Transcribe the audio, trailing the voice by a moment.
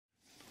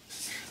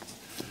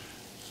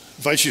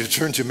invite you to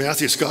turn to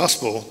Matthew's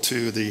Gospel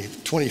to the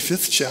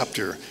 25th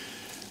chapter.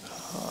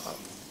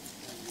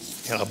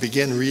 And I'll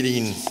begin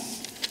reading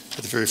at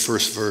the very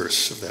first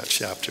verse of that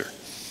chapter.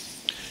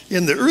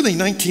 In the early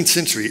 19th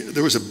century,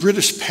 there was a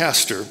British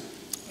pastor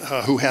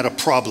who had a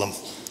problem.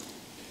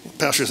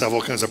 Pastors have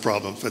all kinds of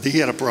problems, but he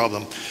had a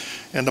problem.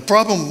 And the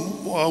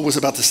problem was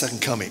about the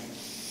second coming.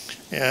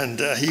 And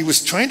he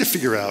was trying to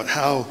figure out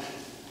how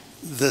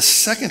the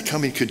second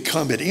coming could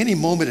come at any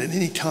moment, at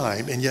any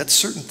time, and yet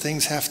certain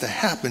things have to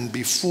happen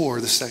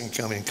before the second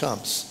coming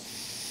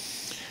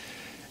comes.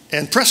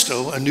 And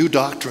presto, a new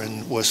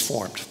doctrine was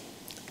formed,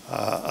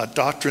 a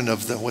doctrine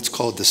of what's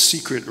called the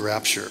secret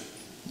rapture.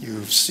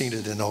 You've seen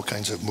it in all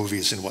kinds of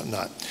movies and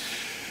whatnot.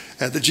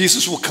 And that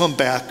Jesus will come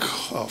back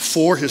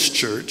for his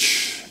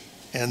church,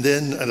 and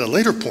then at a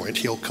later point,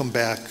 he'll come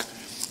back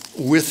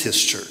with his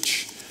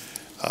church.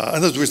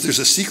 In other words, there's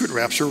a secret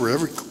rapture where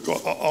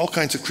all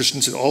kinds of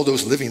Christians and all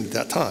those living at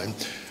that time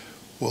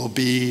will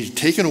be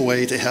taken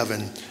away to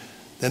heaven.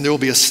 Then there will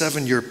be a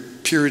 7-year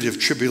period of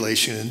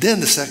tribulation, and then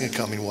the second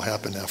coming will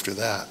happen after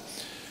that.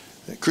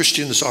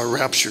 Christians are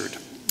raptured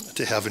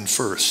to heaven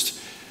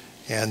first,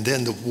 and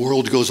then the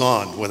world goes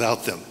on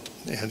without them,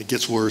 and it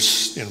gets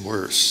worse and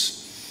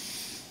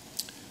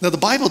worse. Now, the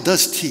Bible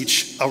does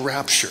teach a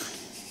rapture,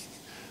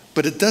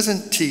 but it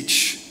doesn't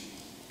teach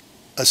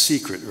a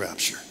secret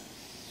rapture.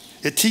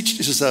 It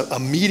teaches a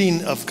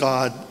meeting of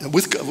God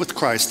with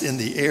Christ in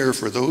the air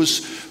for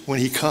those when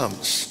he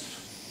comes.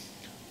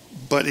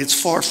 But it's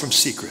far from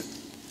secret.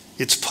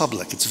 It's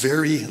public. It's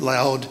very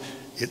loud.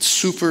 It's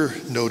super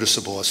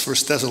noticeable. As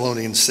 1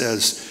 Thessalonians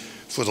says,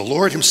 "For the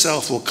Lord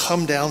himself will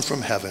come down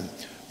from heaven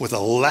with a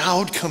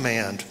loud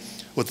command,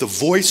 with the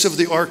voice of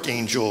the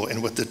archangel,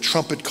 and with the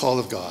trumpet call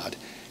of God,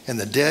 and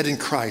the dead in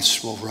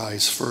Christ will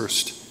rise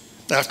first.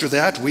 After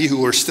that, we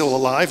who are still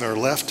alive and are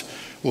left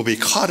will be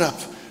caught up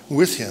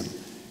with him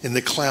in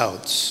the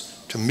clouds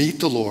to meet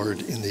the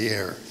Lord in the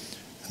air,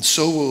 and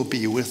so will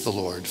be with the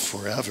Lord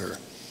forever."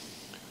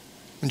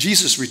 When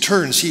Jesus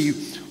returns, he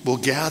will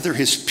gather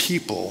his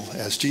people,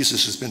 as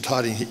Jesus has been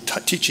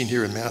teaching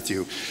here in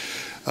Matthew,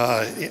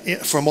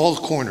 from all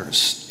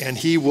corners, and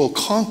he will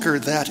conquer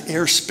that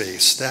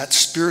airspace, that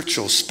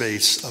spiritual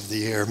space of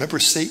the air.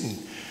 Remember, Satan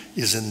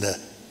is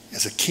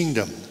as a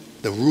kingdom,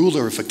 the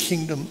ruler of a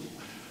kingdom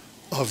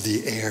of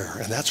the air,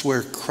 and that's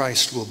where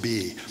Christ will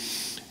be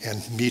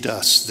and meet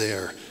us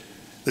there.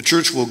 The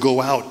church will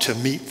go out to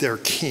meet their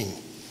king,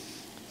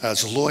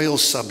 as loyal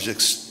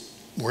subjects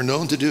were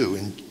known to do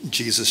in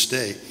Jesus'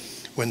 day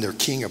when their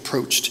king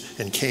approached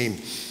and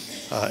came,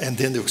 and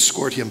then to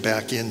escort him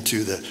back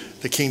into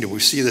the kingdom.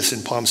 We see this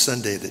in Palm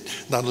Sunday, that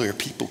not only are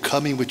people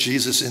coming with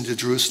Jesus into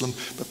Jerusalem,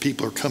 but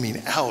people are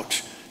coming out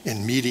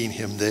and meeting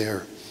him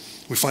there.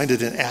 We find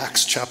it in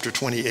Acts chapter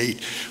 28,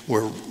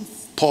 where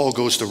Paul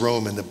goes to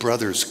Rome and the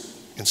brothers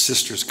and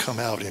sisters come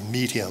out and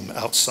meet him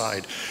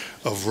outside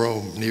of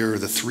Rome near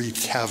the 3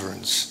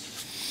 taverns.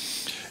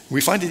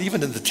 We find it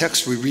even in the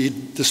text we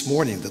read this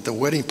morning, that the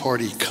wedding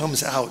party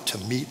comes out to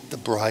meet the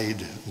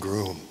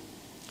bridegroom.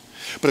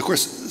 But of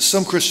course,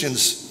 some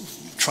Christians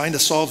trying to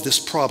solve this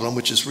problem,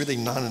 which is really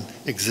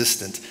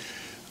non-existent,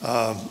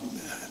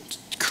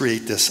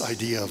 create this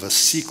idea of a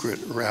secret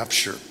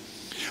rapture.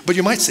 But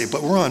you might say,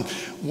 but Ron,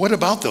 what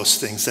about those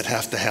things that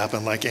have to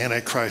happen, like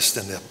Antichrist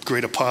and the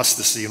great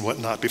apostasy and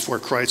whatnot before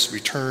Christ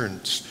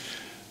returns?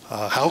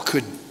 How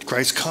could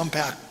Christ come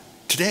back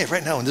today,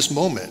 right now, in this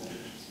moment?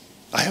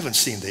 I haven't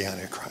seen the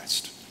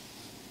Antichrist.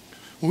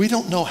 We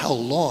don't know how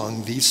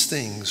long these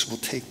things will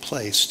take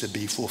place to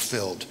be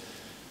fulfilled,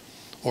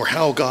 or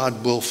how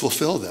God will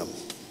fulfill them.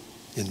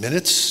 In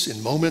minutes,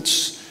 in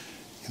moments,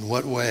 in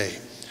what way?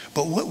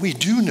 But what we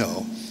do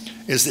know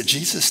is that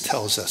Jesus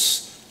tells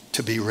us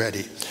to be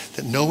ready,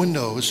 that no one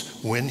knows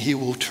when he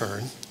will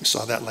turn. We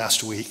saw that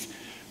last week.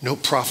 No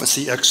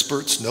prophecy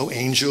experts, no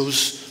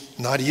angels,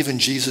 not even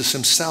Jesus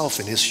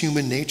himself in his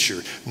human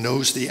nature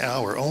knows the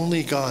hour.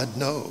 Only God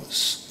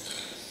knows.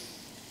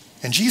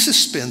 And Jesus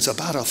spends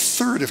about a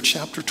third of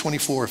chapter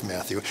 24 of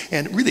Matthew,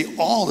 and really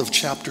all of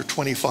chapter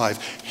 25,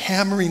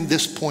 hammering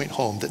this point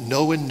home, that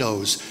no one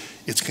knows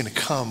it's going to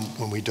come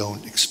when we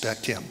don't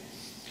expect him.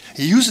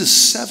 He uses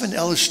 7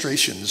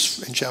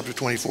 illustrations in chapter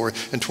 24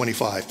 and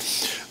 25.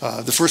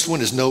 The first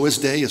one is Noah's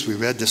day, as we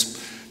read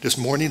this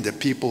morning, that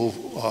people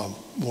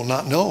will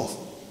not know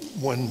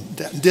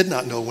did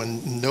not know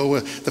when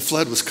the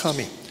flood was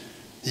coming.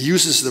 He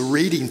uses the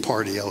raiding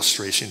party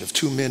illustration of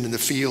 2 men in the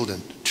field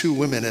and 2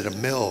 women at a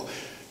mill,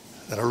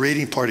 that a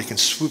raiding party can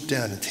swoop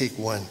down and take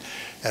one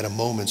at a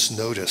moment's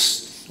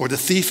notice. Or the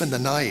thief in the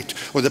night,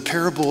 or the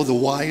parable of the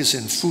wise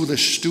and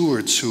foolish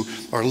stewards who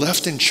are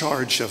left in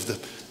charge of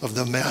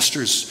the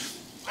master's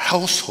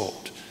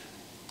household,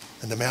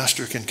 and the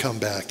master can come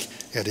back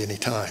at any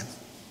time.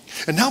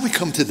 And now we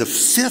come to the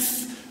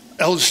 5th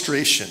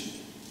illustration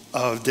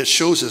that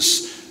shows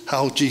us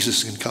how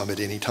Jesus can come at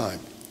any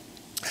time.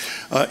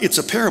 It's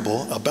a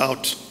parable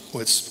about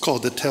what's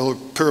called the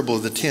parable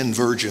of the 10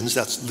 virgins.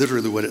 That's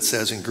literally what it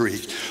says in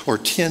Greek. Or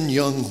 10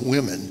 young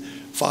women,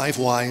 5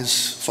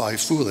 wise, 5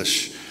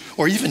 foolish.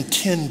 or even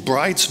 10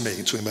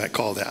 bridesmaids, we might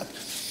call that.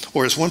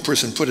 Or as one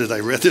person put it, I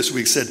read this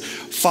week, said,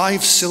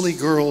 5 silly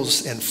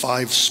girls and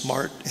 5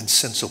 smart and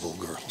sensible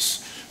girls.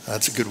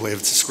 That's a good way of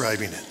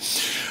describing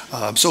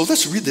it. So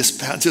let's read this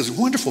passage. It's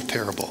a wonderful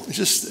parable.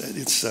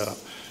 It's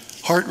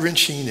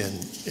heart-wrenching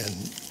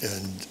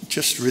and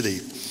just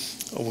really,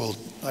 well,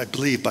 I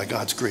believe by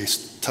God's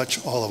grace,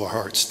 touch all of our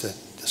hearts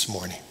this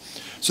morning.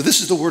 So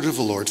this is the word of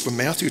the Lord from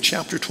Matthew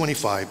chapter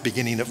 25,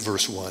 beginning at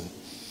verse 1.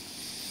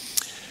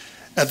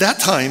 At that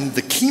time,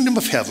 the kingdom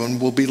of heaven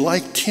will be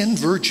like 10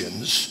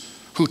 virgins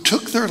who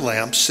took their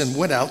lamps and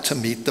went out to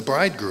meet the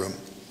bridegroom.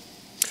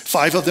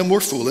 5 of them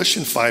were foolish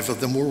and 5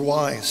 of them were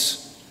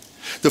wise.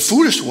 The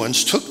foolish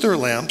ones took their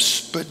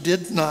lamps but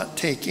did not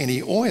take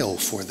any oil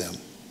for them.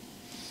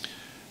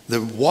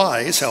 The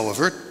wise,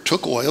 however,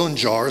 took oil in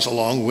jars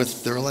along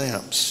with their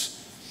lamps.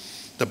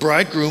 The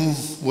bridegroom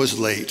was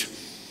late,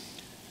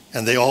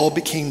 and they all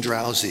became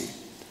drowsy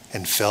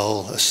and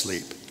fell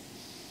asleep.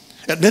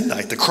 At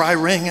midnight, the cry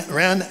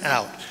ran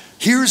out,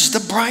 "Here's the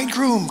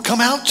bridegroom,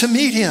 come out to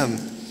meet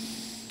him."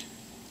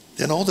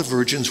 Then all the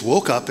virgins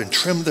woke up and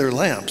trimmed their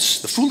lamps.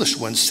 The foolish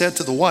ones said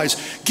to the wise,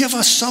 "Give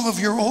us some of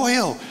your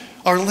oil.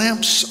 Our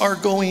lamps are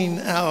going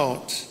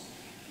out."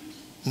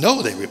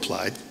 "No," they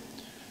replied,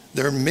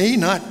 "there may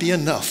not be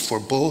enough for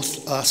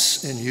both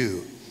us and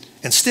you.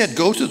 Instead,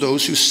 go to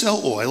those who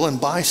sell oil and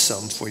buy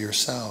some for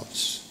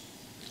yourselves."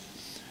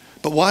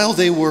 But while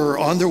they were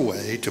on their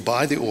way to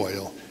buy the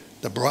oil,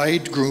 the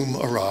bridegroom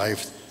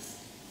arrived.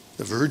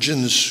 The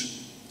virgins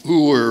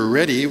who were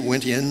ready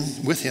went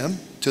in with him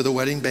to the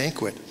wedding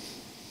banquet,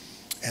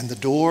 and the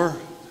door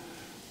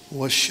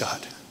was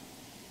shut.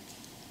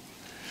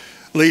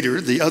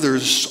 Later, the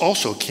others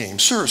also came.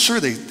 Sir,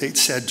 they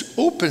said,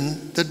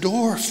 "Open the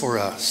door for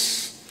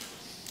us."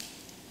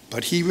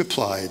 But he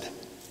replied,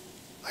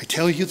 "I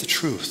tell you the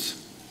truth,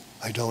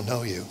 I don't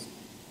know you.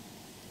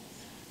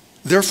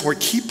 Therefore,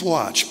 keep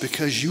watch,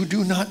 because you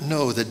do not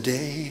know the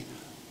day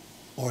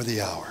or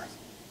the hour."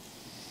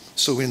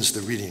 So ends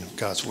the reading of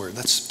God's word.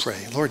 Let's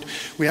pray. Lord,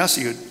 we ask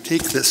that you would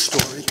take this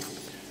story,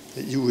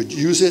 that you would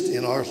use it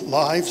in our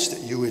lives,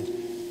 that you would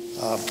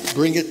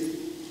bring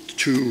it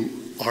to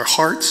our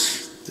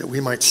hearts, that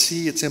we might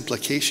see its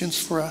implications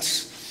for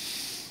us,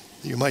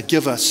 that you might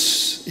give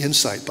us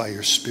insight by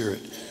your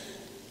Spirit.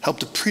 Help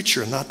the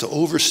preacher not to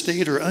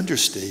overstate or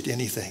understate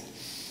anything.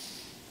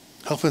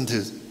 Help him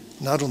to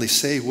not only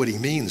say what he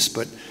means,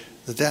 but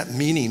that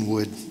meaning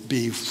would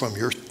be from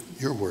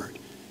your word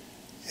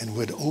and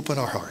would open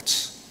our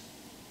hearts.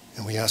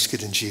 And we ask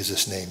it in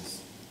Jesus' name.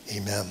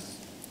 Amen.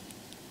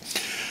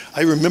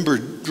 I remember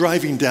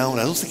driving down,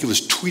 I don't think it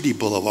was Tweedy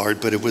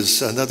Boulevard, but it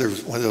was another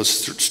one of those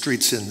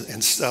streets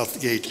in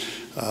Southgate.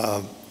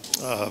 And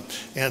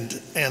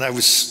I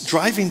was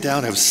driving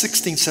down, I was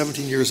 16,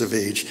 17 years of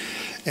age,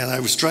 and I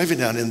was driving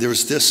down, and there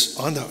was this,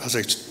 as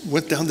I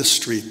went down the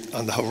street,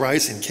 on the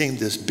horizon came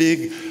this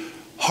big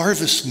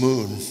harvest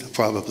moon,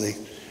 probably,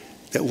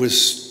 that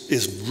was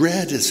as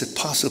red as it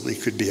possibly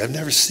could be. I've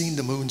never seen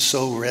the moon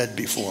so red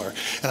before.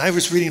 And I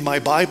was reading my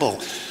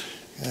Bible,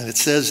 and it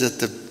says that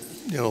the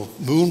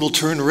moon will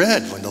turn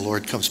red when the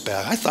Lord comes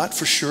back. I thought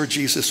for sure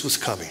Jesus was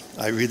coming.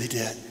 I really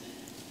did.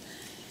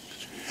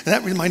 And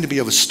that reminded me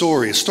of a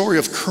story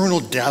of Colonel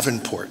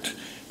Davenport,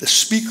 the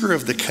Speaker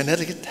of the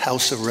Connecticut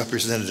House of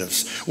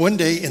Representatives. One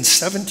day in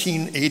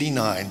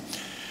 1789,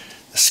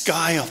 the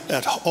sky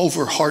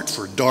over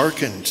Hartford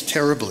darkened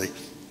terribly,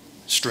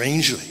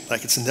 strangely,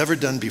 like it's never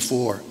done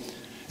before.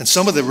 And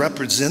some of the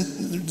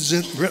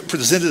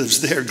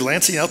representatives there,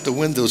 glancing out the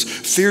windows,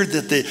 feared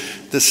that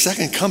the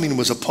second coming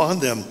was upon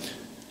them.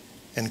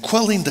 And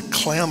quelling the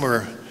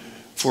clamor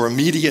for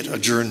immediate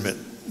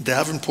adjournment,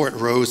 Davenport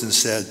rose and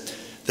said,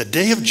 "The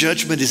day of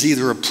judgment is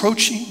either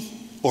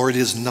approaching or it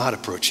is not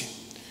approaching.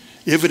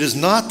 If it is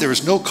not, there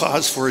is no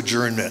cause for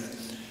adjournment.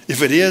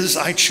 If it is,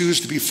 I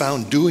choose to be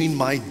found doing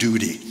my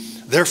duty.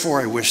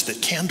 Therefore, I wish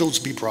that candles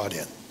be brought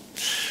in."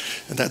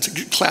 And that's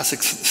a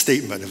classic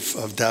statement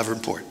of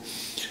Davenport.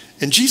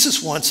 And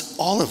Jesus wants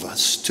all of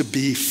us to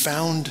be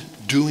found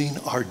doing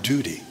our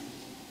duty,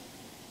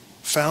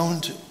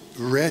 found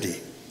ready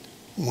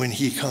when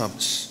he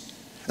comes.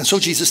 And so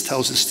Jesus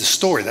tells us the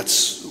story.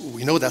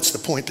 We know that's the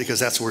point because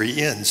that's where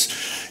he ends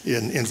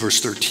in verse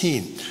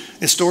 13.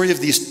 A story of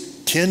these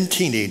 10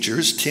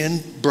 teenagers,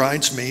 10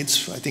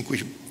 bridesmaids, I think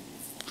we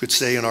could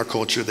say in our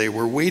culture, they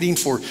were waiting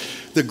for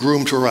the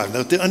groom to arrive.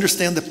 Now, to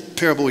understand the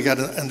parable, we got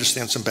to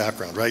understand some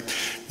background, right?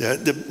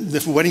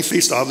 The wedding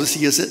feast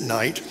obviously is at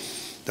night.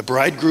 The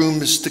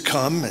bridegroom is to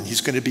come, and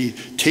he's going to be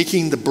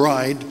taking the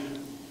bride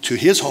to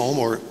his home,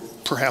 or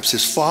perhaps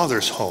his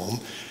father's home,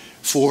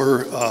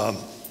 for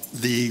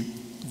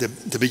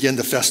to begin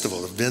the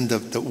festival, to begin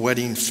the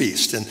wedding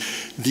feast. And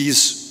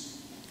these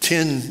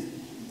 10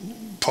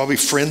 probably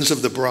friends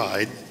of the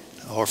bride,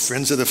 or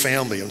friends of the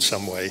family in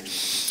some way,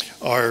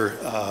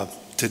 are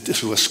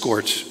to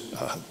escort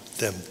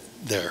them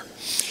there.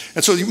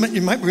 And so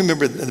you might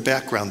remember in the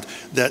background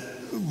that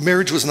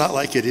marriage was not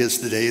like it is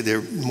today.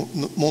 There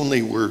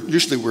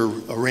usually were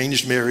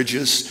arranged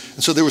marriages.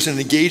 And so there was an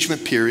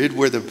engagement period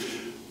where the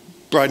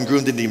bride and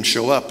groom didn't even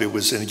show up. It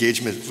was an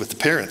engagement with the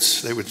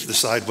parents. They would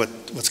decide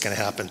what's going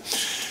to happen.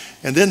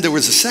 And then there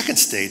was a second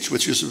stage,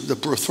 which was the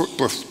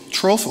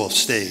betrothal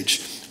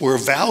stage, where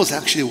vows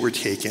actually were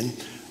taken,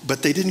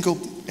 but they didn't go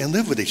and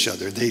live with each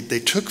other. They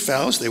took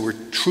vows. They were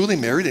truly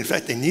married. In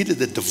fact, they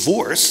needed a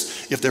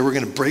divorce if they were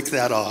going to break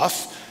that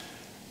off.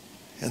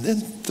 And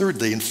then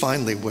thirdly and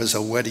finally was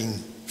a wedding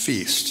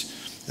feast.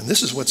 And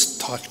this is what's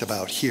talked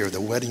about here, the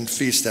wedding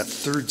feast, that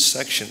third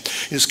section.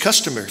 It is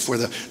customary for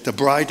the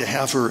bride to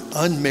have her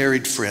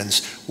unmarried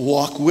friends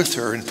walk with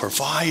her and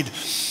provide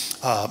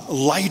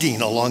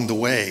lighting along the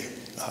way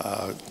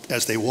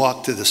as they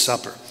walk to the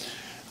supper.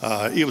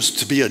 It was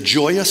to be a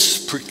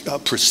joyous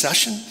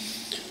procession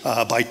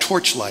by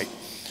torchlight,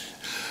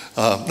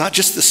 not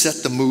just to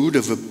set the mood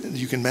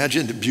you can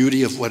imagine the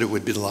beauty of what it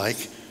would be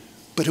like,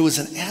 but it was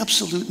an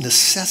absolute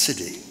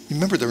necessity.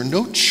 Remember, there were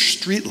no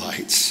street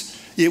lights.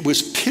 It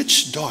was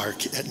pitch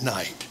dark at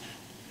night.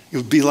 It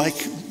would be like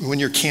when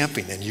you're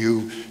camping and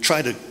you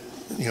try to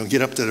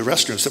get up to the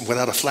restroom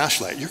without a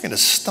flashlight. You're going to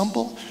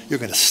stumble. You're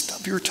going to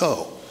stub your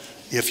toe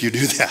if you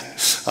do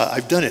that.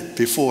 I've done it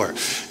before.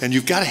 And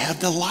you've got to have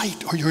the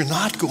light or you're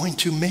not going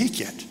to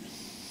make it.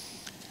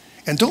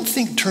 And don't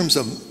think in terms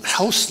of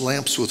house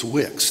lamps with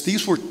wicks.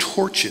 These were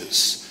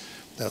torches.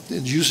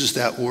 It uses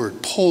that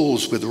word,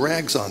 poles with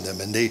rags on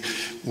them, and they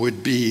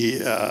would be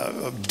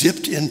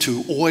dipped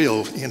into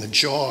oil in a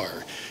jar.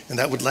 And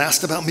that would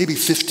last about maybe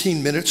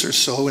 15 minutes or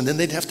so, and then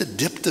they'd have to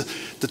dip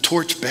the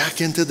torch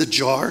back into the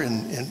jar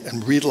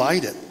and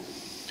relight it.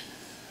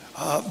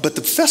 But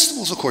the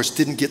festivals, of course,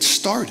 didn't get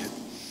started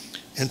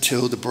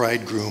until the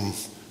bridegroom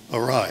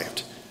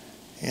arrived.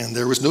 And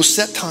there was no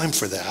set time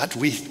for that.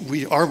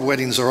 Our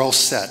weddings are all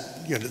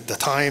set. The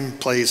time,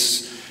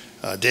 place,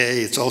 day,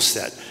 it's all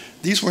set.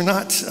 These were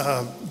not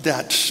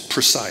that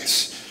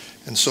precise.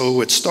 And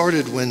so it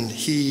started when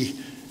he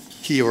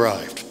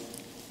arrived.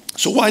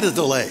 So why the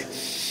delay?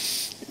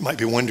 You might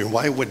be wondering,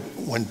 why would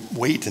one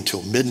wait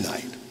until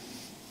midnight?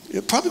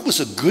 It probably was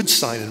a good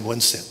sign in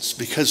one sense,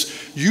 because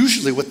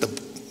usually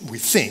we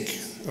think,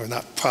 or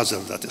not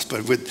positive about this,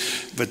 but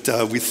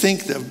we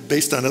think that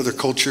based on other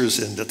cultures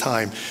in the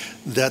time,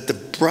 that the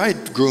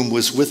bridegroom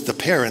was with the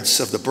parents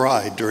of the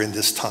bride during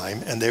this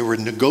time, and they were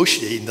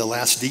negotiating the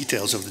last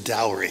details of the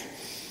dowry.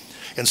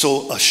 And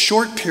so a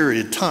short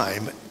period of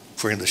time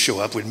for him to show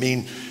up would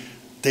mean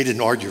they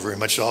didn't argue very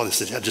much at all. They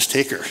said, yeah, just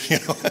take her.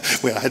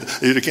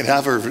 You can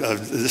have her.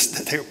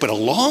 But a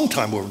long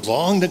time, or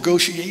long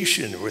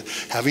negotiation, or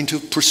having to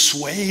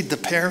persuade the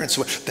parents.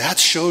 That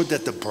showed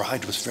that the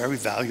bride was very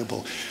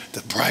valuable.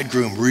 The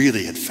bridegroom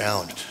really had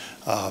found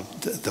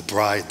the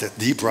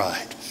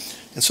bride.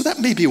 And so that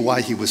may be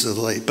why he was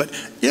delayed. But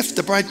if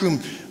the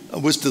bridegroom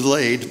was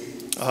delayed,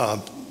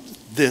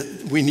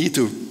 we need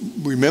to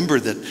remember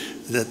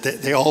that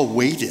they all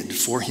waited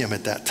for him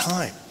at that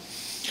time.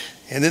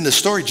 And then the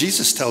story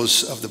Jesus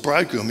tells of the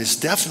bridegroom is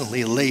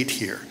definitely late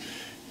here.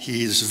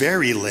 He's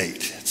very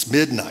late. It's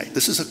midnight.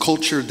 This is a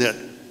culture that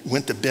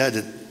went to bed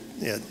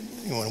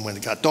when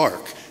it got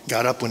dark,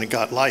 got up when it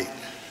got light.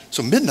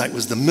 So midnight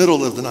was the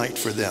middle of the night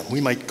for them.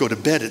 We might go to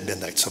bed at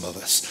midnight, some of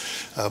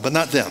us, but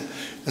not them.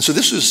 And so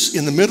this was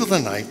in the middle of the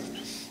night,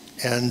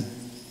 and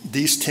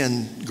these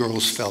 10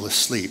 girls fell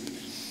asleep.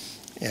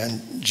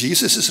 And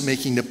Jesus is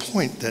making the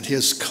point that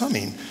his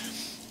coming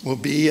will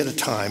be at a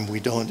time we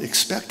don't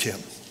expect him.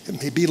 It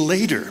may be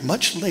later,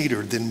 much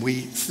later than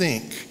we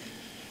think.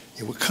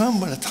 It will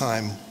come at a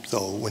time,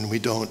 though, when we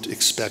don't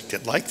expect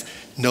it. Like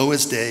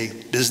Noah's day,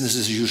 business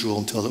as usual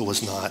until it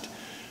was not.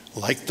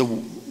 Like the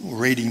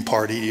raiding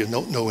party, you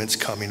don't know it's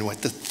coming. Like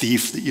the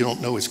thief that you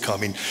don't know is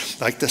coming.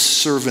 Like the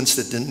servants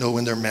that didn't know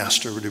when their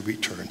master would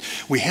return.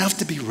 We have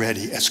to be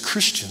ready as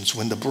Christians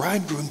when the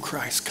bridegroom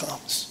Christ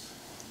comes.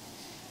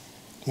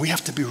 We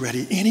have to be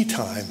ready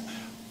anytime,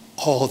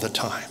 all the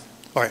time.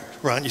 All right,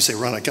 Ron, you say,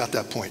 Ron, I got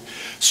that point.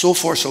 So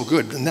far, so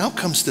good. And now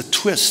comes the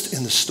twist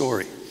in the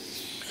story.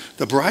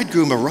 The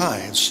bridegroom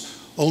arrives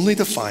only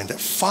to find that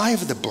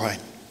five of the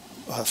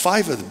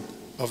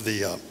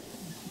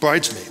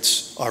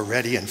bridesmaids are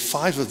ready, and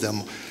 5 of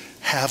them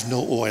have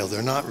no oil.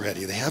 They're not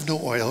ready. They have no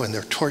oil, and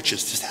their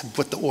torches just had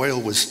what the oil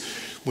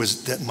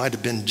was that might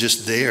have been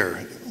just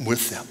there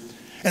with them.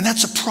 And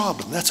that's a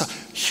problem. That's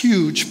a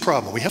huge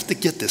problem. We have to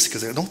get this,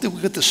 because I don't think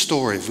we get the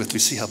story if we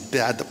see how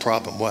bad the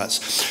problem was.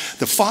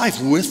 The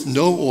 5 with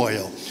no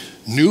oil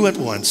knew at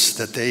once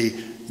that they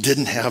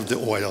didn't have the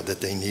oil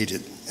that they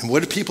needed. And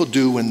what do people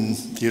do when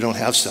you don't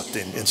have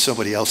something and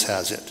somebody else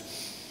has it?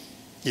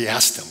 You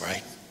ask them,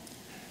 right?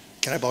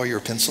 Can I borrow your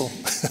pencil?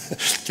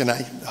 Can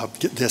I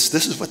get this?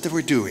 This is what they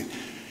were doing.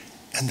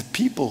 And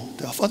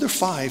the other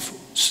 5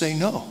 say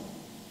no.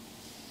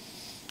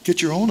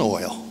 Get your own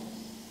oil.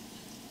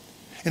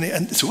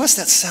 And to us,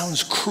 that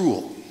sounds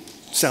cruel.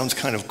 Sounds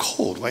kind of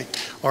cold, right?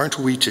 Aren't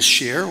we to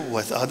share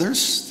with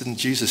others? Didn't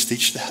Jesus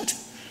teach that?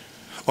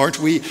 Aren't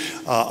we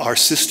our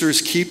sister's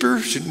keeper?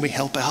 Shouldn't we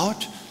help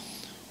out?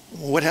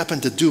 What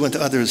happened to do unto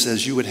others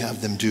as you would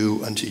have them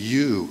do unto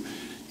you?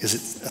 Is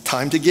it a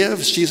time to give,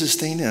 is Jesus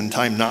saying, and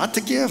time not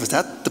to give? Is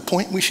that the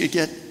point we should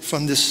get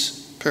from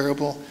this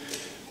parable?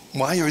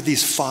 Why are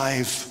these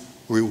 5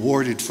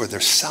 rewarded for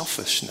their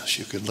selfishness?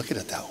 You could look at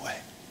it that way.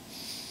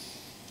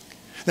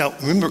 Now,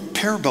 remember,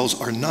 parables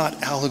are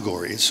not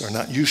allegories, or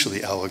not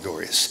usually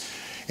allegories.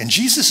 And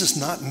Jesus is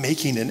not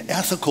making an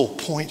ethical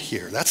point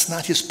here. That's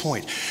not his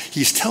point.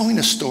 He's telling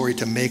a story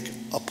to make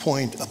a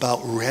point about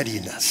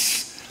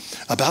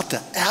readiness, about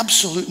the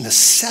absolute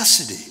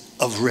necessity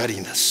of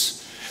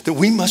readiness, that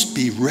we must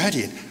be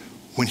ready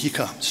when he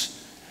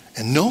comes.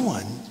 And no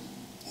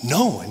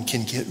one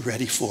can get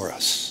ready for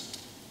us.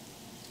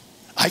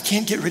 I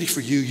can't get ready for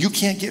you. You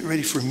can't get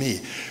ready for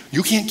me.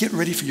 You can't get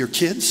ready for your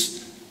kids.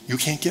 You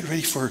can't get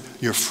ready for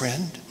your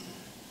friend.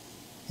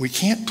 We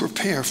can't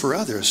prepare for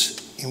others,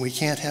 and we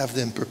can't have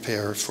them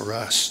prepare for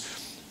us.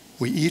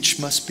 We each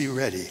must be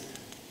ready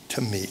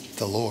to meet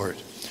the Lord.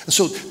 And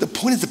so the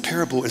point of the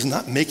parable is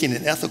not making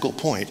an ethical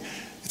point.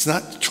 It's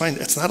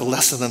not a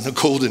lesson on the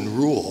golden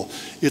rule.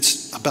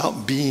 It's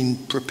about being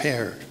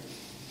prepared.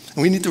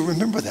 And we need to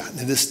remember that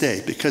in this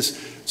day, because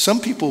some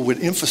people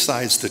would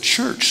emphasize the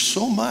church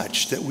so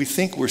much that we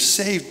think we're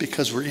saved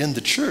because we're in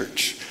the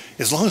church.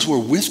 As long as we're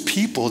with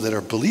people that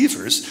are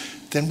believers,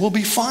 then we'll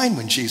be fine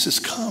when Jesus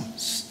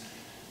comes.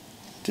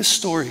 This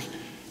story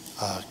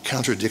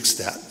contradicts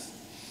that.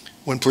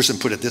 One person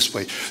put it this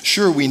way: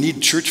 sure, we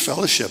need church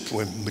fellowship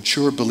when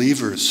mature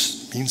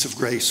believers, means of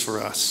grace for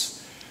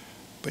us.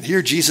 But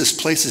here Jesus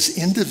places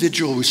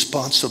individual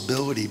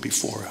responsibility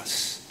before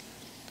us.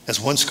 As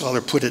one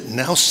scholar put it,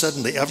 now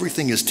suddenly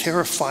everything is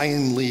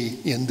terrifyingly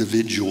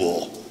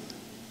individual.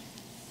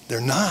 They're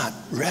not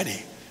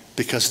ready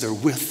because they're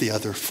with the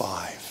other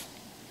 5.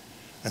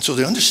 And so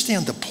to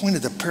understand the point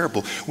of the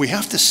parable, we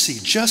have to see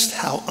just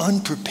how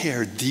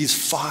unprepared these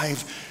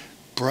 5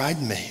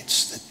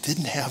 bridesmaids that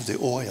didn't have the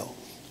oil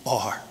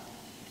are,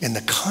 and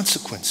the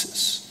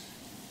consequences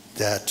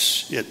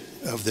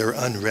of their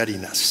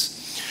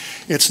unreadiness.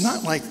 It's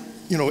not like,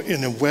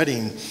 in a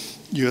wedding,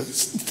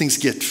 things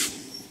get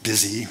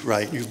busy,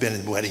 right? You've been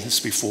in weddings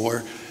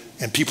before,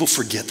 and people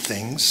forget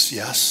things,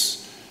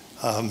 yes.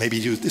 Maybe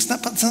it's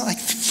not like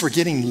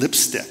forgetting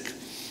lipstick.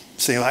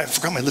 Saying, I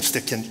forgot my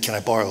lipstick, can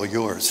I borrow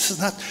yours? This is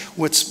not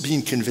what's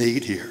being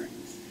conveyed here.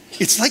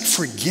 It's like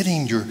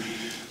forgetting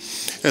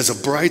as a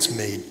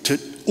bridesmaid, to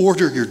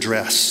order your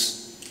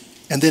dress,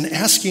 and then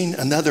asking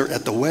another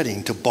at the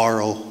wedding to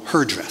borrow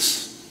her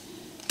dress.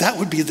 That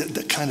would be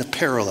the kind of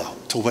parallel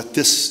to what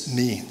this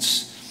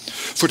means.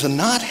 For to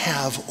not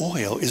have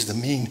oil is to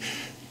mean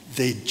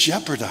they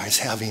jeopardize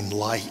having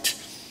light.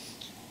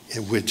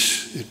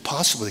 It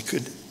possibly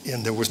could,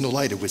 and there was no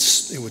light, it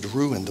would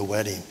ruin the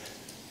wedding.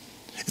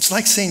 It's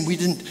like saying we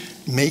didn't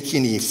make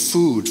any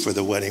food for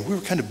the wedding. We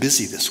were kind of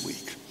busy this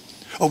week.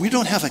 Oh, we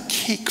don't have a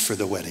cake for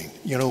the wedding.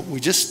 We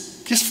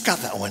just forgot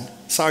that one.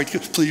 Sorry,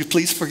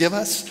 please forgive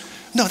us.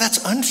 No,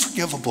 that's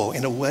unforgivable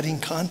in a wedding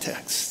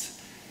context.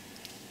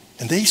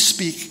 And they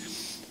speak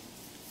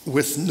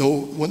with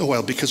no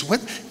oil, because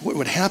what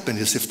would happen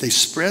is if they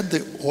spread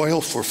the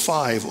oil for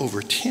 5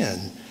 over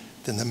 10,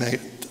 then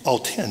all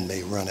 10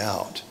 may run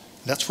out.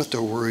 That's what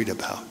they're worried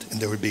about, and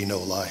there would be no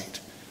light.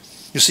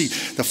 You see,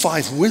 the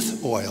 5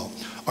 with oil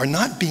are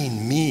not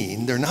being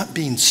mean, they're not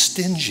being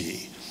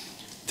stingy,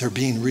 they're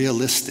being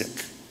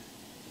realistic.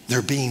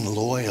 They're being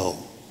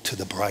loyal to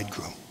the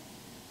bridegroom.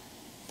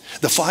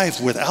 The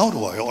 5 without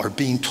oil are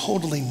being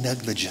totally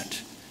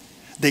negligent.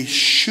 They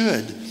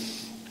should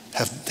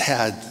have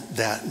had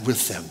that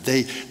with them.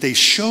 They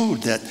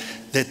showed that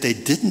they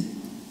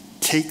didn't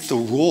take their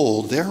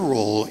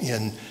role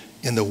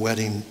in the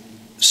wedding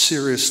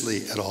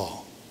seriously at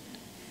all.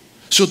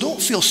 So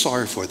don't feel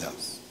sorry for them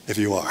if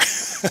you are.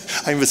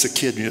 I was a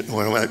kid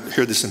when I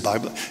heard this in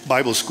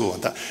Bible school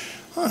and thought,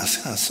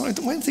 sorry,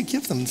 why didn't they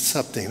give them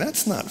something?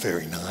 That's not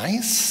very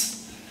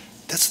nice.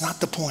 That's not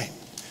the point.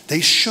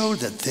 They showed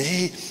that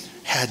they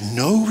had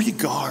no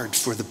regard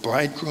for the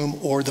bridegroom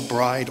or the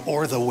bride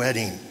or the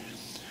wedding.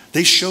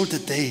 They showed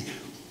that they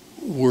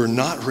were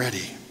not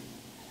ready.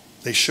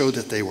 They showed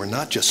that they were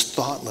not just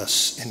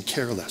thoughtless and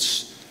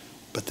careless,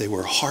 but they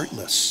were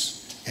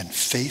heartless and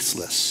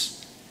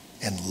faithless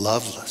and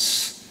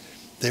loveless.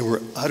 They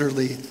were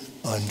utterly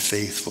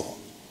unfaithful.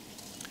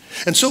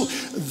 And so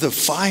the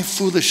 5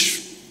 foolish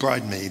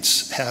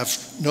bridesmaids have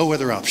no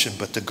other option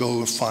but to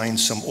go find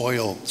some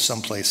oil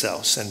someplace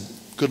else. And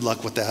good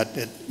luck with that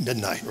at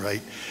midnight,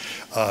 right?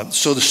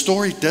 So the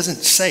story doesn't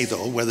say,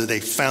 though, whether they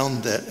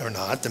found that or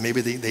not. Maybe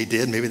they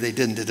did, maybe they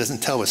didn't. It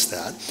doesn't tell us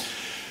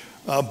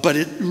that. But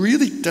it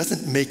really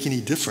doesn't make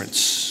any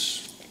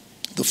difference.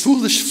 The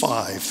foolish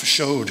 5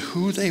 showed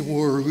who they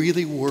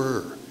really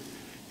were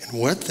and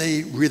what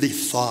they really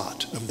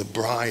thought of the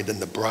bride and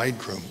the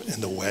bridegroom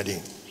and the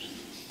wedding.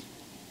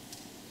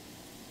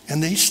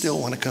 And they still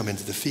want to come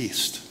into the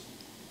feast.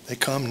 They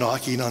come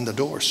knocking on the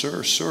door,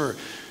 sir, sir,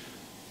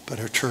 but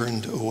are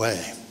turned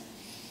away.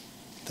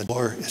 The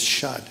door is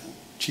shut.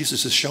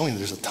 Jesus is showing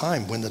there's a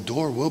time when the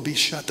door will be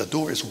shut. The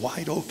door is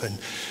wide open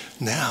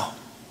now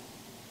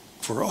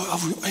for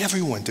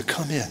everyone to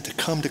come in, to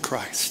come to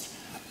Christ.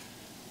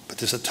 But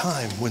there's a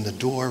time when the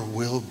door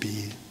will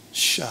be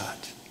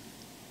shut.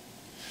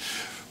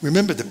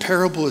 Remember, the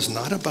parable is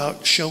not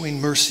about showing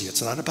mercy.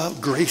 It's not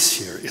about grace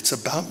here. It's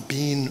about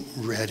being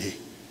ready.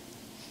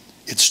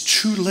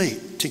 It's too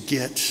late to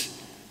get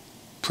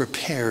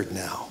prepared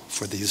now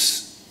for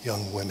these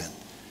young women.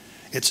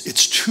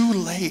 It's too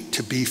late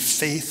to be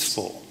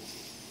faithful,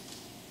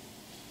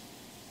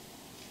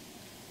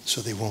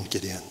 so they won't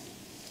get in.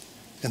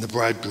 And the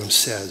bridegroom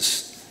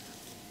says,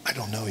 I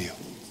don't know you.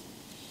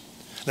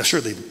 Now,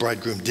 surely the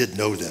bridegroom did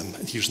know them.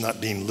 He was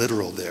not being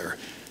literal there.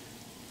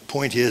 The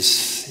point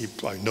is, he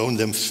probably known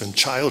them from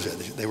childhood.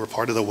 They were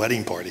part of the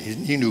wedding party.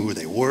 He knew who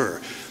they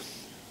were.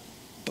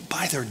 But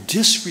by their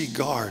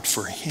disregard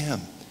for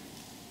him,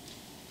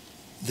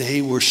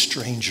 they were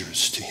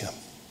strangers to him.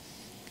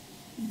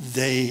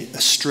 They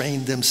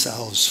estranged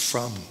themselves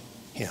from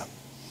him.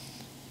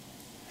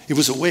 It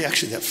was a way,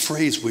 actually, that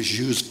phrase was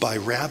used by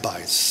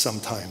rabbis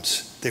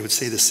sometimes. They would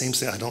say the same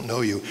thing, I don't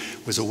know you,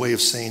 was a way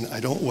of saying, I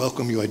don't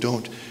welcome you, I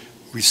don't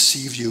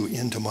receive you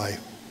into my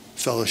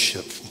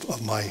fellowship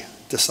of my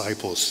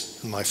disciples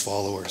and my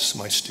followers,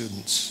 my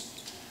students.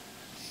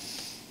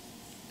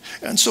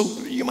 And so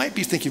you might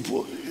be thinking,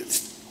 well,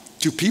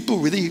 do people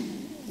really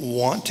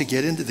want to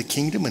get into the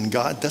kingdom and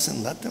God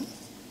doesn't let them?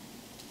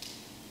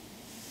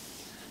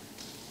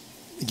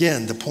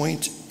 Again, the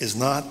point is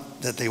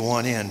not that they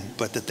want in,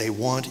 but that they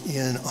want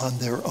in on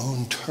their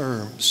own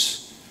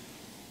terms,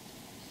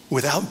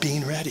 without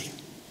being ready,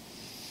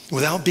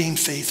 without being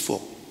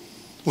faithful,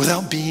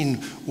 without being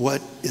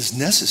what is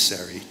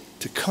necessary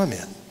to come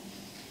in.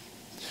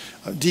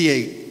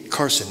 D.A.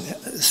 Carson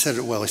said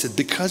it well. He said,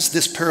 because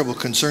this parable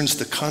concerns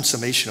the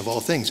consummation of all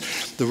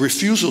things, the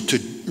refusal to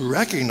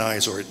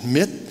recognize or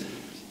admit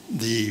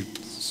the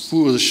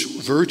foolish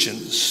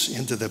virgins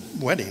into the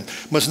wedding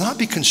must not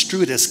be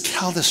construed as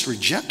callous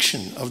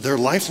rejection of their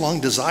lifelong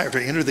desire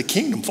to enter the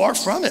kingdom. Far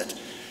from it.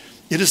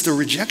 It is the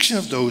rejection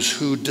of those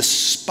who,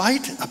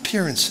 despite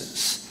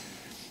appearances,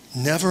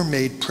 never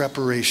made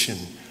preparation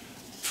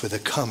for the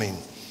coming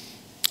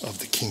of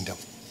the kingdom.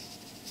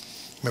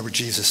 Remember,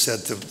 Jesus said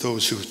to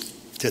those who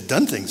had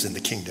done things in the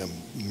kingdom,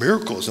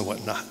 miracles and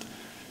whatnot,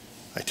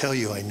 I tell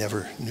you, I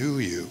never knew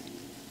you.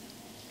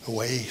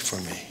 Away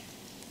from me.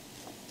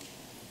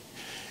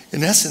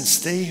 In essence,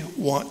 they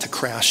want to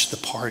crash the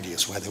party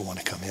is why they want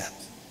to come in.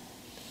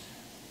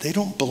 They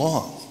don't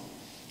belong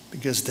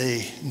because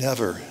they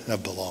never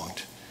have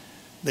belonged.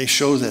 They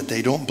show that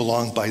they don't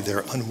belong by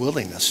their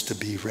unwillingness to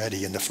be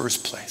ready in the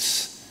first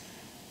place.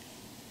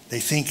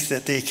 They think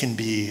that they can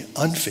be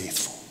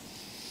unfaithful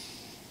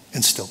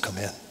and still come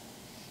in.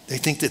 They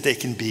think that they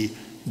can be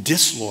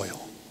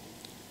disloyal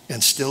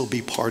and still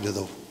be part of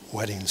the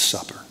wedding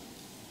supper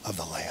of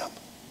the Lamb.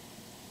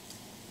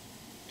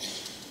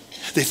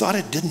 They thought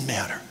it didn't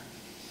matter.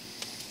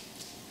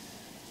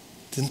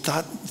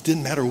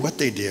 Didn't matter what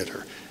they did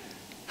or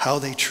how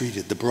they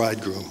treated the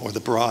bridegroom or the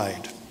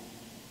bride.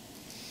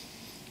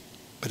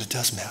 But it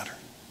does matter.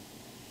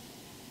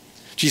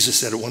 Jesus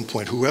said at one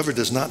point, whoever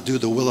does not do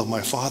the will of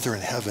my Father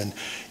in heaven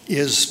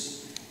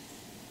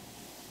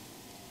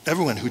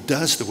everyone who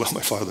does the will of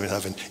my Father in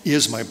heaven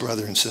is my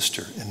brother and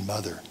sister and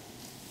mother,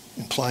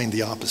 implying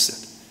the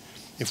opposite.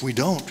 If we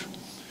don't,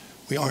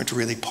 we aren't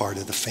really part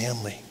of the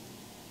family.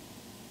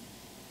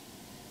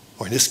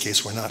 Or in this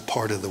case, we're not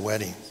part of the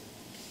wedding.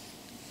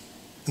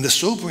 And the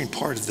sobering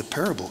part of the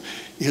parable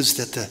is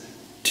that the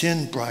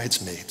 10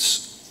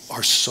 bridesmaids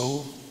are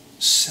so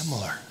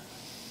similar.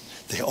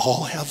 They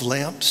all have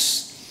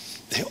lamps.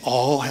 They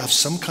all have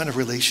some kind of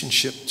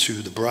relationship to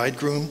the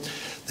bridegroom.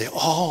 They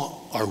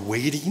all are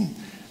waiting.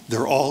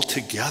 They're all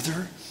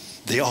together.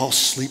 They all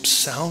sleep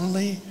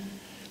soundly.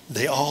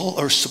 They all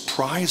are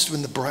surprised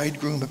when the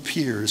bridegroom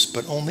appears,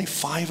 but only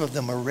 5 of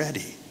them are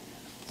ready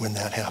when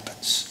that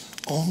happens.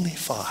 Only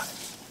 5.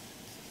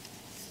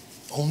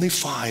 Only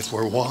 5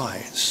 were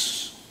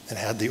wise and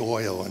had the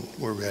oil and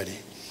were ready.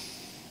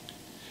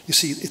 You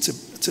see, it's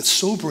a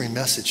sobering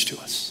message to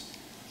us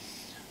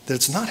that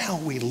it's not how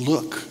we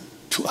look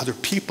to other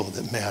people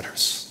that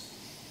matters.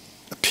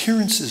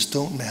 Appearances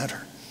don't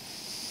matter.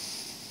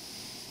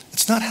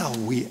 It's not how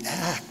we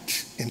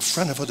act in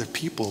front of other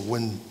people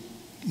when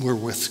we're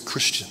with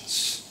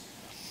Christians.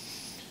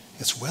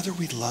 It's whether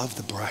we love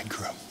the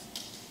bridegroom.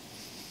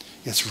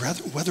 It's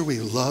whether we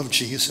love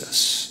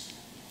Jesus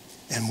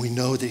and we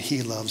know that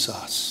he loves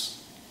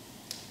us.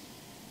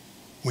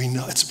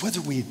 It's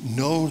whether we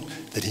know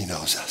that he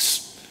knows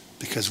us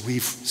because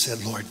we've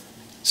said, Lord,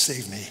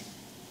 save me,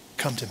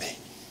 come to me,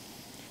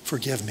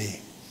 forgive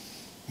me,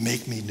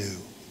 make me new.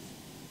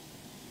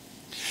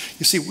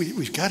 You see,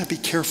 we've got to be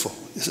careful.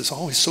 This is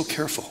always so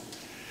careful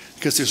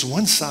because there's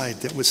one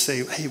side that would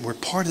say, hey, we're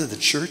part of the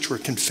church, we're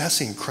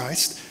confessing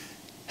Christ.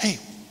 Hey,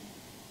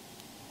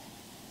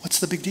 what's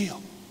the big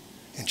deal?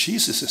 And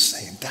Jesus is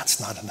saying, that's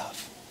not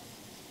enough.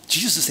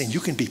 Jesus is saying you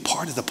can be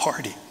part of the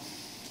party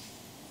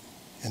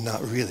and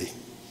not really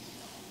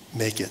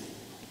make it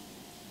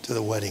to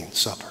the wedding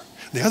supper.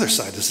 The other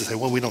side is to say,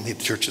 well, we don't need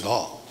the church at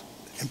all.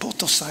 And both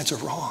those sides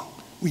are wrong.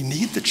 We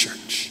need the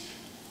church.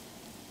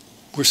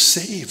 We're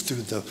saved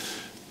through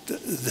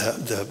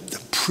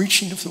the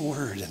preaching of the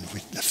word and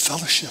the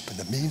fellowship and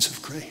the means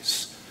of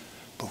grace.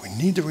 But we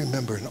need to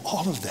remember in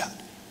all of that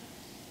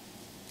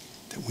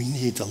we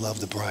need to love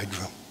the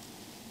bridegroom.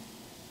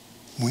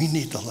 We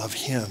need to love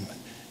him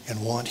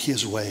and want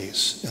his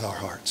ways in our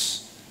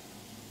hearts.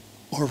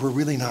 Or we're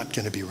really not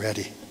going to be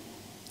ready.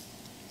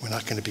 We're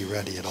not going to be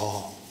ready at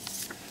all.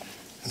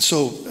 And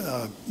so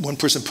one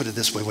person put it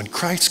this way: when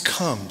Christ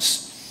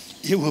comes,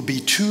 it will be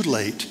too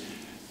late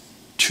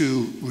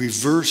to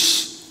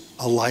reverse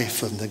a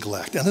life of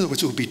neglect. In other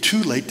words, it will be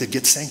too late to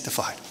get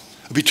sanctified.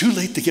 It will be too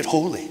late to get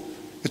holy.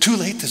 It's too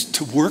late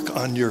to work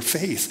on your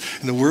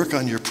faith and to work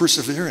on your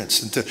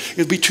perseverance.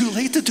 It'll be too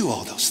late to do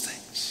all those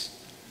things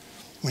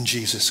when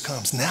Jesus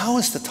comes. Now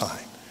is the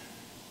time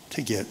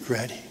to get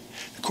ready.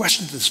 The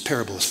question of this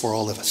parable is for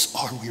all of us.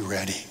 Are we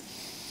ready?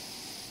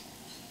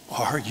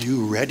 Are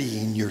you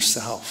readying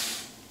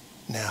yourself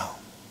now?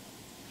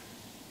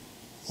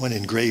 One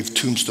engraved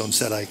tombstone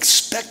said, "I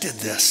expected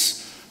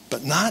this,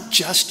 but not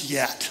just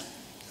yet."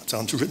 That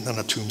sounds written on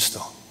a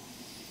tombstone.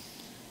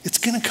 It's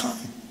going to come.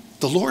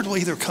 The Lord will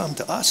either come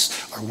to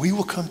us or we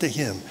will come to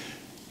him.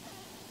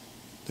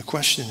 The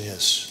question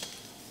is,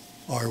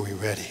 are we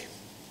ready?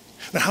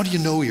 Now, how do you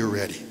know you're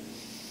ready?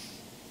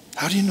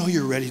 How do you know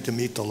you're ready to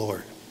meet the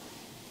Lord?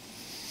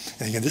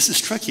 And again, this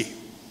is tricky.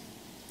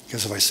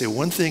 Because if I say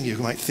one thing, you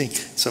might think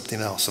something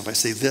else. If I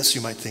say this,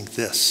 you might think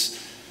this.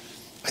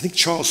 I think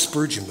Charles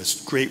Spurgeon was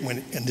great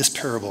when, in this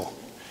parable,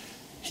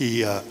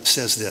 he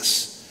says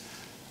this: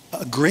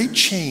 a great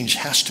change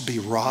has to be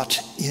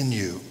wrought in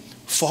you,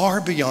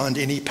 far beyond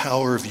any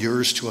power of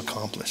yours to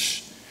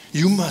accomplish.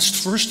 You must,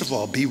 first of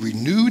all, be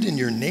renewed in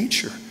your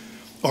nature,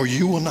 or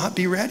you will not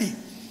be ready.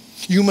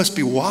 You must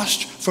be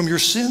washed from your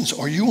sins,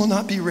 or you will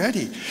not be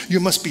ready.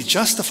 You must be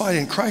justified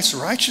in Christ's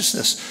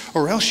righteousness,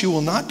 or else you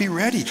will not be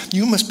ready.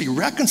 You must be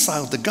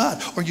reconciled to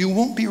God, or you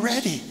won't be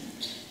ready.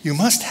 You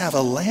must have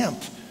a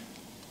lamp,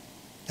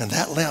 and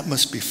that lamp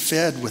must be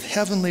fed with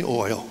heavenly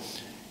oil,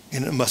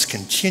 and it must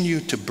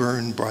continue to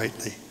burn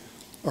brightly,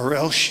 or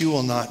else you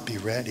will not be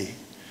ready.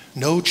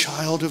 No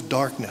child of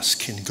darkness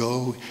can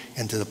go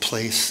into the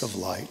place of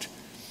light.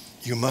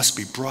 You must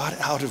be brought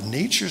out of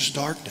nature's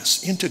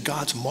darkness into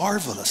God's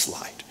marvelous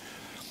light,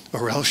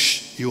 or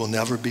else you will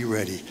never be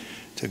ready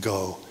to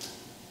go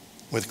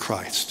with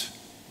Christ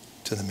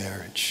to the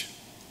marriage.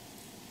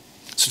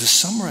 So to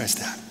summarize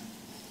that,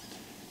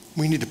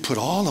 we need to put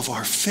all of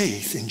our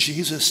faith in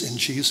Jesus and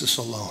Jesus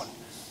alone.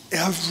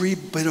 Every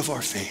bit of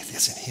our faith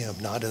is in him,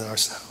 not in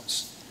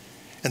ourselves.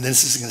 And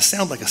this is going to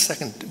sound like a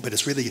second, but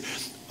it's really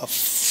a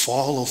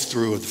follow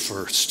through of the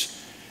first.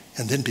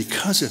 And then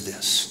because of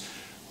this,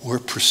 we're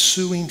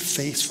pursuing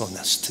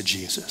faithfulness to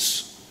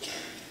Jesus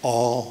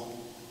all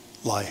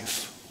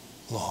life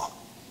long.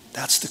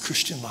 That's the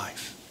Christian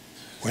life.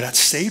 We're not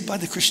saved by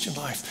the Christian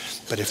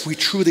life, but if we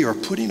truly are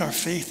putting our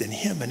faith in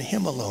him and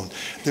him alone,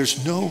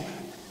 there's no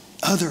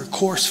other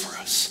course for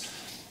us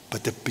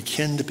but to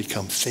begin to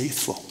become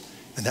faithful.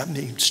 And that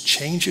means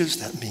changes,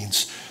 that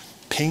means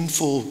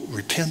painful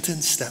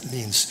repentance, that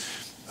means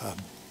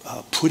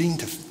putting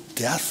to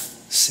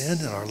death sin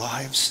in our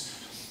lives,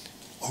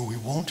 or we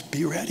won't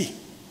be ready.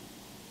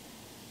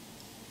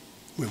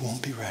 We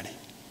won't be ready.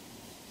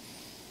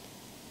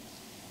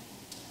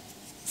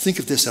 Think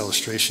of this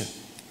illustration.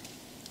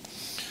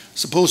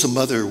 Suppose a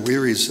mother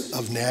wearies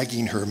of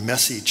nagging her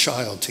messy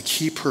child to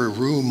keep her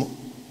room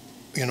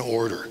in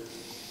order.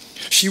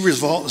 She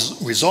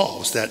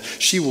resolves that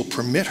she will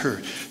permit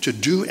her to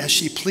do as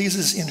she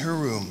pleases in her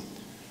room,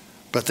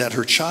 but that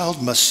her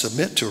child must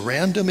submit to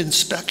random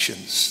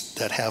inspections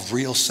that have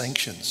real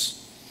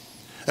sanctions.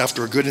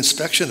 After a good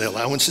inspection, the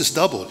allowance is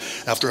doubled.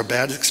 After a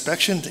bad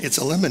inspection, it's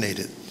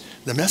eliminated.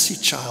 The messy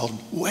child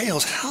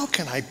wails, "How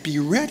can I be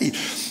ready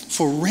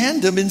for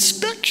random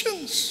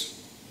inspections?"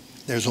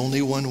 There's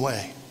only one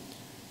way.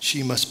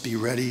 She must be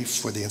ready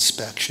for the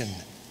inspection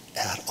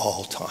at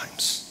all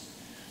times.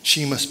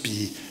 She must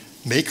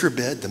make her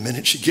bed the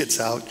minute she gets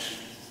out.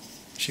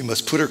 She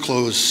must put her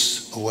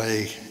clothes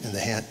away in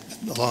the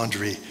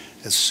laundry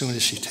as soon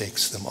as she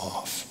takes them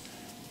off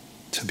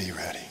to be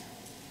ready.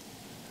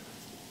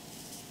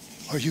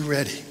 Are you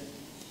ready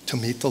to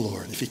meet the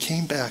Lord? If he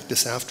came back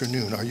this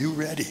afternoon, are you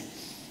ready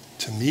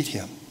to meet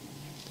him?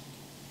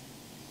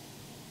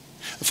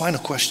 The final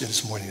question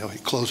this morning, I'll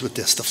close with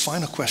this. The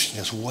final question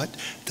is, what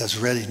does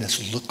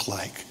readiness look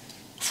like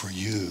for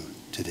you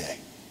today?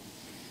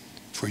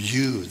 For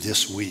you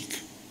this week?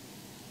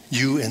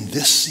 You in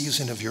this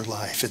season of your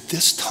life, at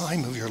this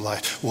time of your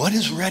life? What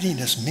does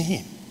readiness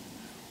mean?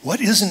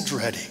 What isn't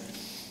ready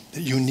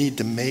that you need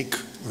to make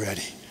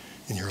ready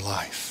in your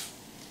life?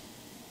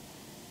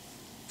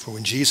 For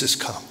when Jesus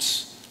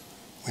comes,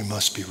 we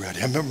must be ready.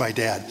 I remember my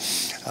dad,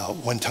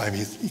 one time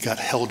he got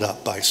held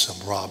up by some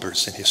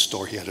robbers in his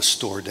store. He had a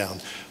store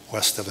down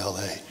west of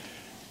LA.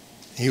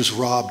 He was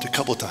robbed a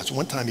couple of times.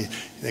 One time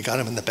they got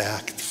him in the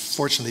back.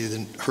 Fortunately, they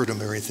didn't hurt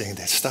him or anything.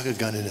 They stuck a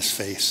gun in his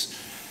face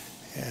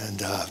and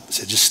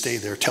said, "Just stay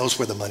there. Tell us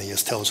where the money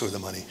is. Tell us where the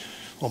money."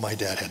 Well, my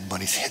dad had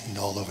money hidden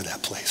all over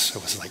that place.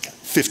 It was like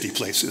 50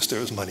 places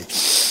there was money.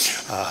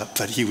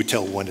 But he would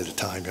tell one at a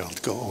time,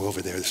 "Go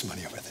over there, there's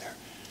money over there."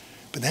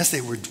 But as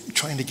they were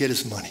trying to get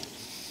his money,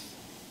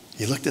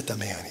 He looked at the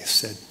man. He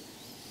said,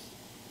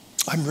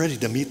 I'm ready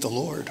to meet the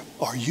Lord.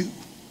 Are you?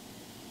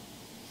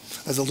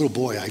 As a little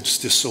boy, I was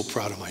just so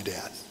proud of my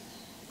dad.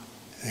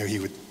 And he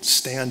would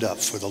stand up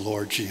for the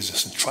Lord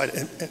Jesus and try to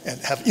and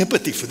have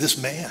empathy for this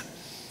man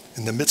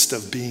in the midst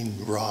of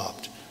being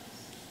robbed.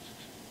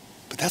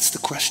 But that's the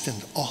question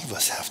all of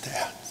us have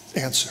to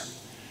answer.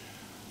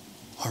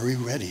 Are we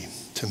ready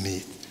to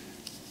meet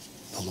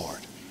the Lord?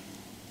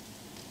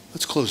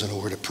 Let's close in a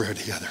word of prayer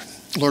together.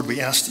 Lord,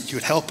 we ask that you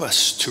would help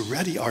us to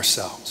ready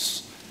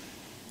ourselves,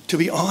 to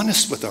be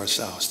honest with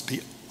ourselves, to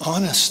be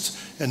honest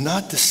and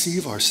not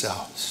deceive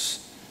ourselves,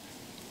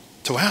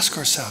 to ask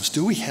ourselves,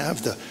 do we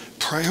have the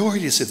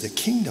priorities of the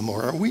kingdom,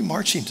 or are we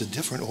marching to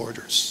different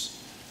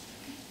orders?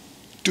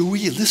 Do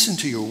we listen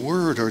to your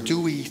word, or do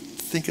we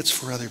think it's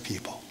for other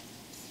people?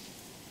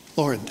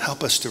 Lord,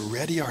 help us to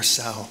ready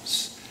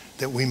ourselves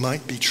that we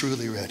might be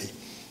truly ready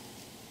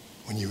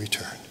when you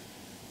return.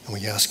 And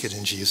we ask it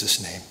in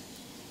Jesus' name.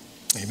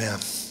 Amen.